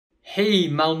Hey,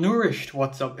 malnourished,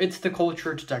 what's up? It's the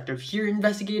Culture Detective here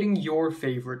investigating your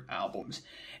favorite albums.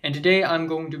 And today I'm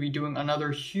going to be doing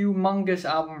another humongous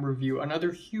album review,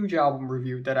 another huge album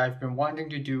review that I've been wanting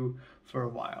to do for a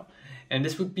while. And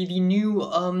this would be the new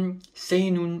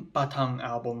새눈바탕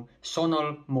album,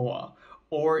 Sonal Moa,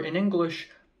 or in English,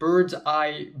 Bird's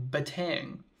Eye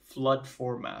Batang, flood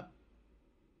format.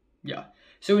 Yeah.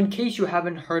 So in case you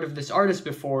haven't heard of this artist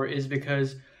before, is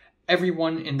because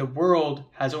everyone in the world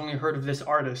has only heard of this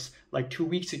artist like 2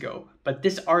 weeks ago. But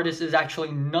this artist is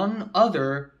actually none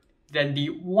other than the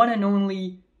one and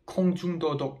only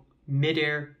공중도덕,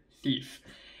 Midair Thief.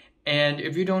 And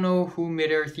if you don't know who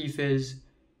Midair Thief is,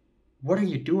 what are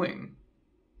you doing?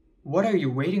 What are you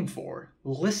waiting for?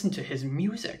 Listen to his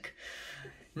music.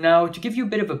 Now, to give you a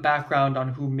bit of a background on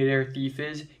who Midair Thief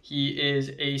is, he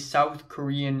is a South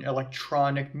Korean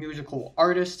electronic musical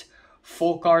artist,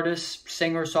 folk artist,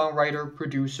 singer-songwriter,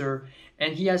 producer,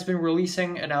 and he has been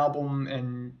releasing an album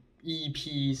and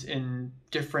EPs in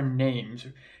different names.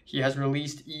 He has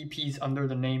released EPs under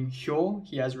the name Hyo,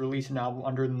 he has released an album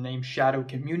under the name Shadow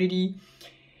Community,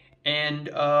 and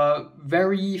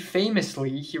very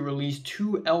famously, he released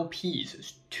 2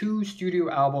 LPs, 2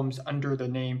 studio albums under the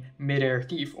name Midair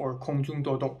Thief or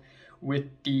공중도덕, with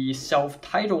the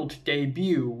self-titled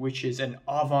debut, which is an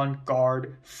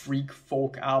avant-garde freak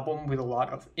folk album with a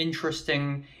lot of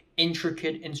interesting,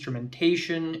 intricate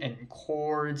instrumentation and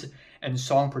chords and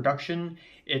song production.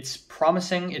 It's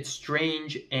promising, it's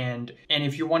strange, and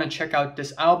if you want to check out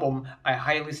this album, I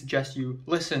highly suggest you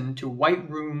listen to White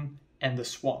Room and The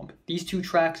Swamp. These 2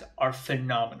 tracks are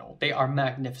phenomenal. They are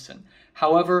magnificent.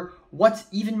 However, what's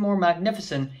even more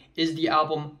magnificent is the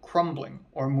album Crumbling,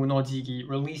 or 무너지기,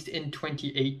 released in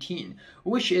 2018,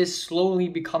 which is slowly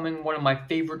becoming one of my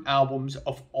favorite albums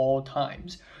of all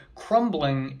times.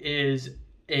 Crumbling is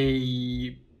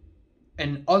an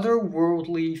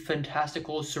otherworldly,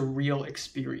 fantastical, surreal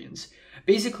experience.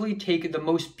 Basically, take the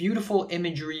most beautiful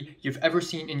imagery you've ever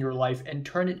seen in your life and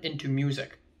turn it into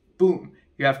music. Boom.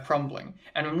 You have Crumbling.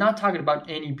 And I'm not talking about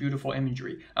any beautiful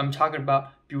imagery. I'm talking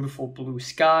about beautiful blue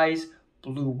skies,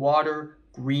 blue water,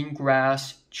 green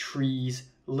grass, trees,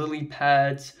 lily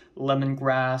pads,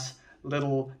 lemongrass,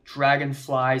 little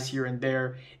dragonflies here and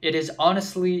there. It is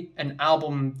honestly an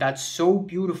album that's so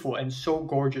beautiful and so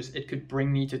gorgeous it could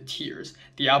bring me to tears.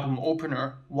 The album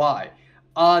opener, Why?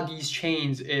 Ah, These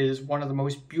Chains is one of the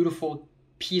most beautiful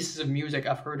pieces of music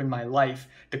I've heard in my life.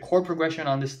 The chord progression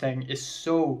on this thing is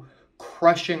so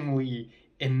crushingly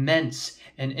immense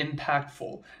and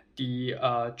impactful. The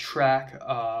track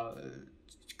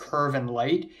Curve and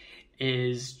Light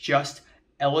is just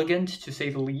elegant, to say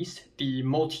the least. The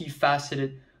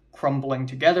multifaceted Crumbling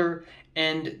together.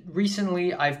 And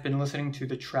recently I've been listening to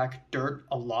the track Dirt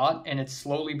a lot, and it's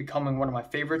slowly becoming one of my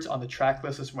favorites on the track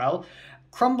list as well.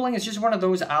 Crumbling is just one of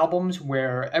those albums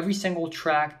where every single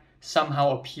track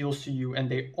somehow appeals to you and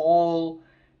they all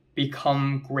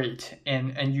become great,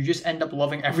 and you just end up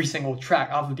loving every single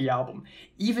track off of the album.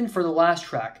 Even for the last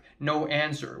track, No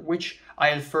Answer, which I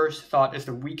at first thought is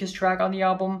the weakest track on the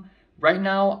album, right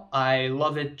now I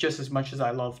love it just as much as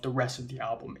I love the rest of the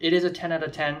album. It is a 10 out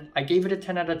of 10. I gave it a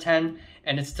 10 out of 10,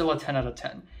 and it's still a 10 out of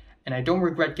 10. And I don't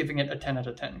regret giving it a 10 out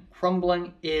of 10.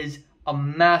 Crumbling is a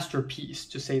masterpiece,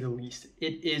 to say the least.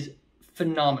 It is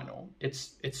phenomenal.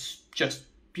 It's just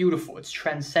beautiful. It's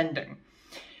transcending.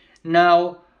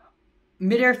 Now,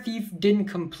 Midair Thief didn't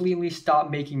completely stop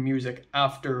making music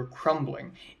after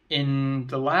Crumbling. In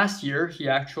the last year, he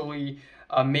actually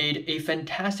made a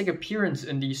fantastic appearance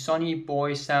in the Sunny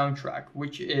Boy soundtrack,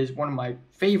 which is one of my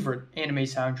favorite anime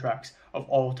soundtracks of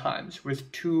all times,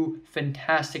 with 2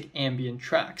 fantastic ambient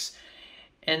tracks.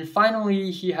 And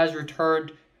finally, he has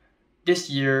returned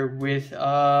this year with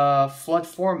flood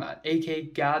format, a.k.a.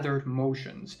 Gathered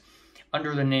Motions,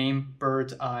 under the name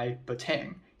Bird's Eye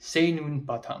Batang.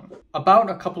 새눈바탕. About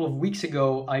a couple of weeks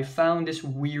ago, I found this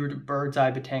weird Bird's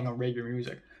Eye Batang on Radio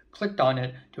Music. Clicked on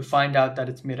it to find out that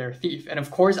it's Midair Thief. And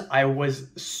of course, I was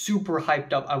super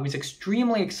hyped up. I was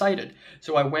extremely excited.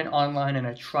 So I went online and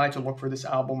I tried to look for this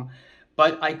album,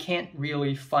 but I can't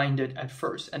really find it at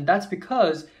first. And that's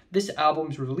because this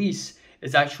album's release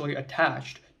is actually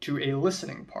attached to a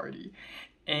listening party.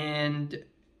 And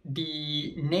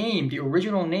the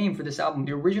original name for this album,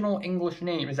 the original English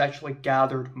name is actually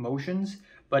Gathered Motions,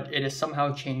 but it is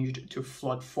somehow changed to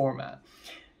flood format.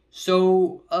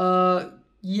 So,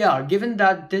 yeah, given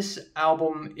that this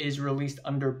album is released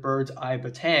under Bird's Eye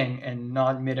Batang and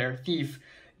not Midair Thief,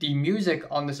 the music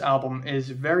on this album is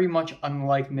very much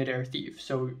unlike Midair Thief.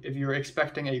 So if you're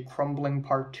expecting a Crumbling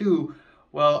Part 2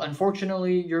 Well,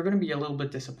 unfortunately, you're going to be a little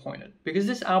bit disappointed because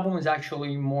this album is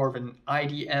actually more of an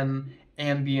IDM,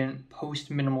 ambient,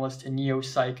 post-minimalist, and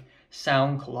neo-psych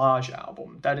sound collage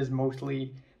album that is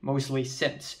mostly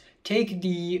synths. Take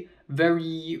the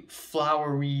very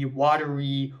flowery,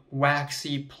 watery,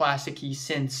 waxy, plasticky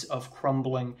synths of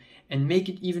Crumbling and make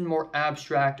it even more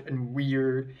abstract and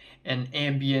weird and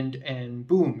ambient, and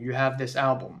boom, you have this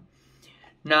album.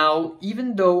 Now,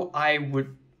 even though I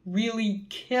would really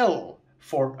kill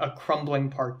for a Crumbling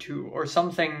Part 2 or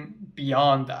something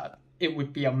beyond that, it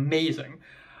would be amazing.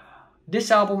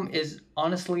 This album is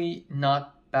honestly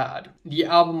not bad. The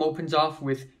album opens off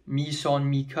with Mi Son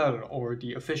Mi Cœur, or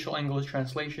the official English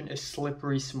translation is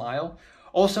Slippery Smile.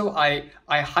 Also, I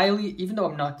highly, even though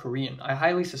I'm not Korean, I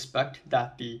highly suspect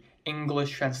that the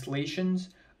English translations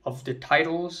of the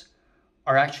titles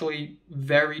are actually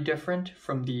very different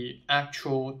from the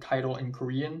actual title in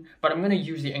Korean, but I'm going to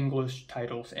use the English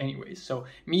titles anyways. So,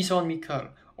 Mi Son Mi Cœur,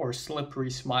 or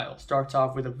Slippery Smile, starts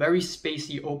off with a very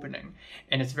spacey opening,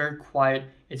 and it's very quiet,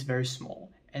 it's very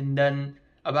small. And then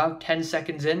about 10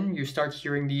 seconds in, you start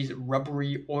hearing these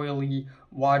rubbery, oily,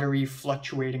 watery,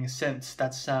 fluctuating synths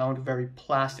that sound very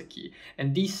plasticky.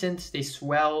 And these synths, they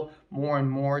swell more and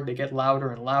more, they get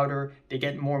louder and louder, they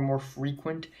get more and more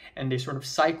frequent, and they sort of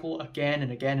cycle again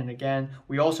and again and again.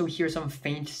 We also hear some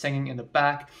faint singing in the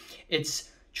back. It's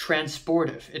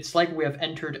transportive. It's like we have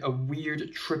entered a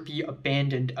weird, trippy,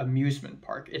 abandoned amusement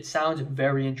park. It sounds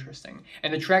very interesting.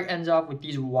 And the track ends off with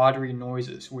these watery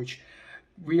noises, which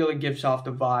really gives off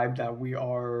the vibe that we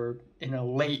are in a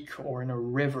lake or in a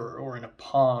river or in a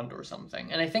pond or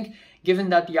something. And I think given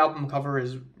that the album cover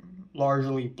is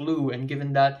largely blue and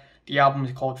given that the album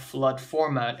is called Flood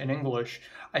Format in English,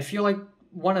 I feel like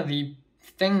one of the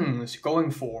things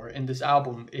going for in this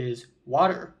album is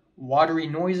water. Watery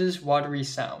noises, watery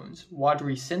sounds,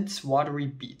 watery synths, watery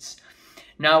beats.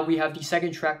 Now we have the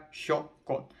second track,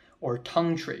 Hyokgot, or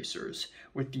Tongue Tracers,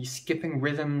 with the skipping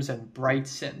rhythms and bright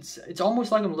synths. It's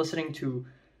almost like I'm listening to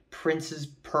Prince's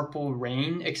Purple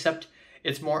Rain, except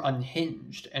it's more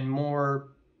unhinged and more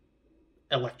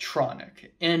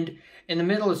electronic. And in the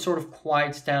middle, it sort of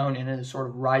quiets down and it sort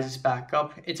of rises back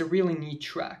up. It's a really neat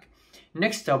track.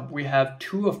 Next up, we have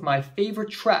two of my favorite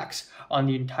tracks on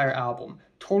the entire album.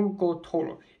 Tolgo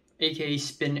Tolo, a.k.a.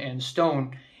 Spin and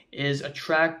Stone, is a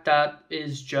track that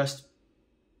is just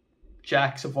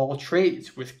jacks of all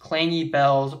trades with clangy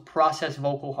bells, processed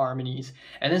vocal harmonies,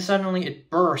 and then suddenly it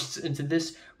bursts into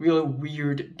this really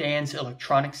weird dance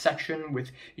electronic section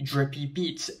with drippy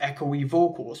beats, echoey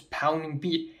vocals, pounding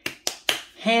beat,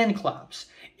 hand claps.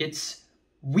 It's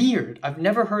weird. I've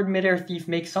never heard Midair Thief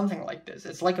make something like this.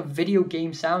 It's like a video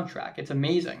game soundtrack. It's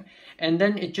amazing. And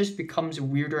then it just becomes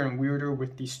weirder and weirder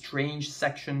with these strange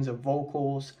sections of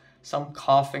vocals, some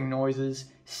coughing noises,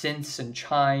 synths and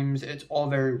chimes. It's all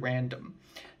very random.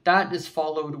 That is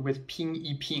followed with Ping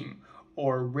I Ping,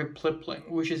 or Rip Plipling,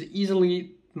 which is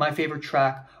easily my favorite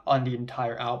track on the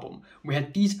entire album. We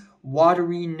had these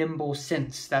watery, nimble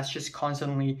synths that's just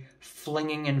constantly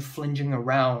flinging and flinging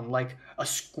around like a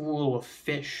school of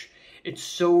fish. It's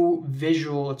so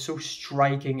visual, it's so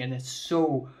striking, and it's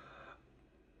so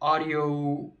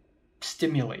audio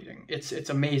stimulating. It's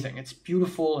amazing. It's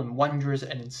beautiful and wondrous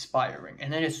and inspiring.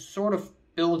 And then it sort of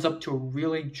builds up to a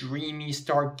really dreamy,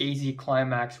 stargazy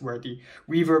climax where the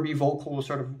reverby vocals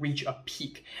sort of reach a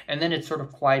peak, and then it sort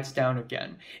of quiets down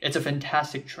again. It's a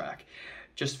fantastic track.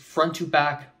 Just front to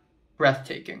back,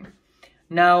 breathtaking.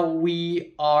 Now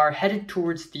we are headed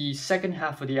towards the second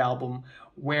half of the album,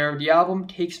 where the album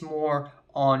takes more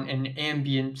on an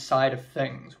ambient side of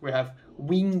things. We have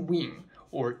Wing Wing,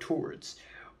 or Towards,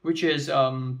 which is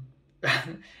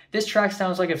this track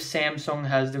sounds like if Samsung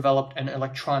has developed an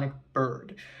electronic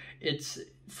bird. It's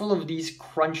full of these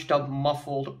crunched up,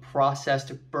 muffled,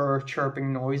 processed bird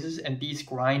chirping noises and these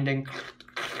grinding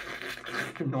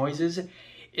noises.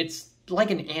 It's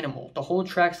like an animal. The whole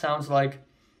track sounds like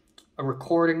a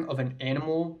recording of an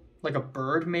animal, like a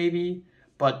bird maybe,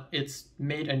 but it's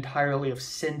made entirely of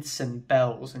synths and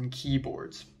bells and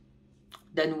keyboards.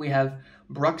 Then we have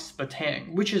Brux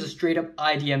Batang, which is a straight up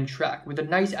IDM track with a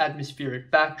nice atmospheric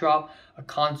backdrop, a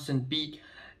constant beat.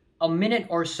 A minute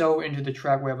or so into the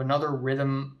track, we have another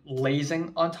rhythm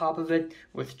lazing on top of it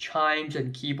with chimes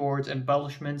and keyboards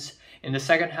embellishments. In the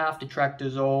second half, the track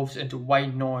dissolves into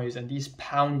white noise and these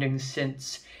pounding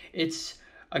synths. It's,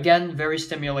 again, very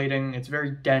stimulating. It's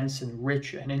very dense and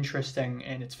rich and interesting,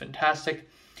 and it's fantastic.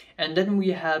 And then we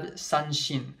have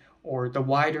Sanshin, or The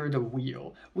Wider the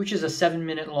Wheel, which is a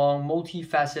 7-minute long,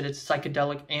 multifaceted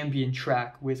psychedelic ambient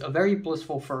track with a very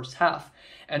blissful first half,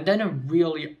 and then a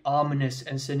really ominous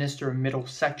and sinister middle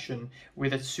section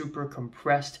with its super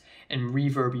compressed and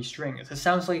reverby strings. It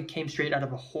sounds like it came straight out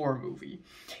of a horror movie.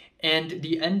 And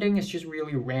the ending is just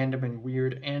really random and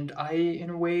weird, and I, in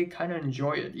a way, kind of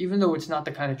enjoy it. Even though it's not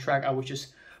the kind of track I would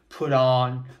just put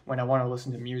on when I want to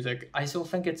listen to music, I still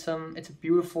think it's a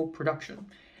beautiful production.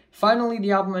 Finally,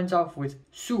 the album ends off with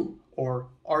Su, or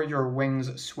Are Your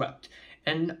Wings Swept?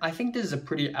 And I think this is a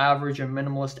pretty average and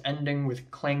minimalist ending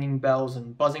with clanging bells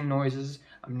and buzzing noises.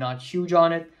 I'm not huge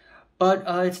on it, but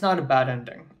it's not a bad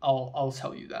ending. I'll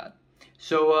tell you that.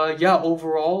 So yeah,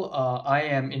 overall, I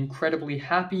am incredibly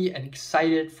happy and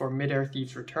excited for Mid-Air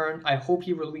Thief's return. I hope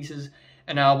he releases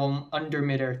an album under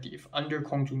Mid-Air Thief, under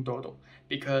공중도도,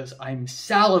 because I'm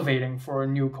salivating for a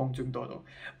new 공중도도.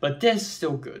 But this is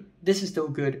still good. This is still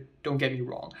good, don't get me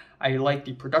wrong. I like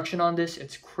the production on this.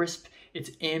 It's crisp,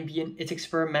 it's ambient, it's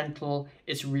experimental,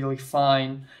 it's really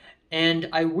fine. And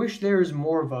I wish there was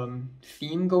more of a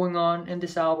theme going on in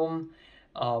this album.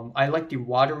 I like the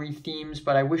watery themes,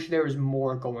 but I wish there was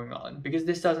more going on, because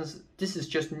this is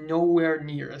just nowhere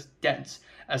near as dense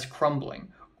as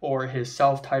Crumbling or his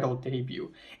self-titled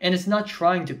debut. And it's not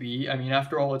trying to be. I mean,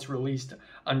 after all, it's released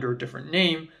under a different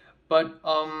name, but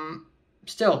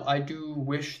still, I do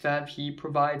wish that he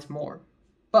provides more.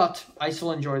 But I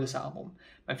still enjoy this album.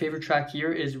 My favorite track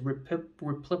here is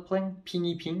Rippling,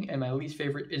 Pingy Ping, and my least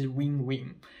favorite is Wing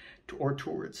Wing, or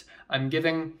Towards. I'm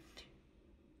giving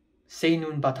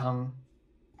새눈바탕,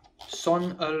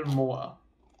 손을 모아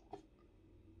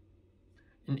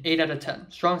an 8 out of 10.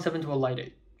 Strong 7 to a light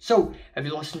 8. So, have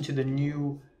you listened to the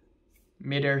new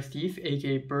Mid-Air Thief,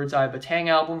 a.k.a. Bird's Eye Batang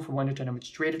album from 1 to 10? I'm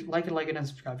rated. Like it, and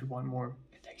subscribe if you want more.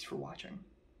 Thanks for watching.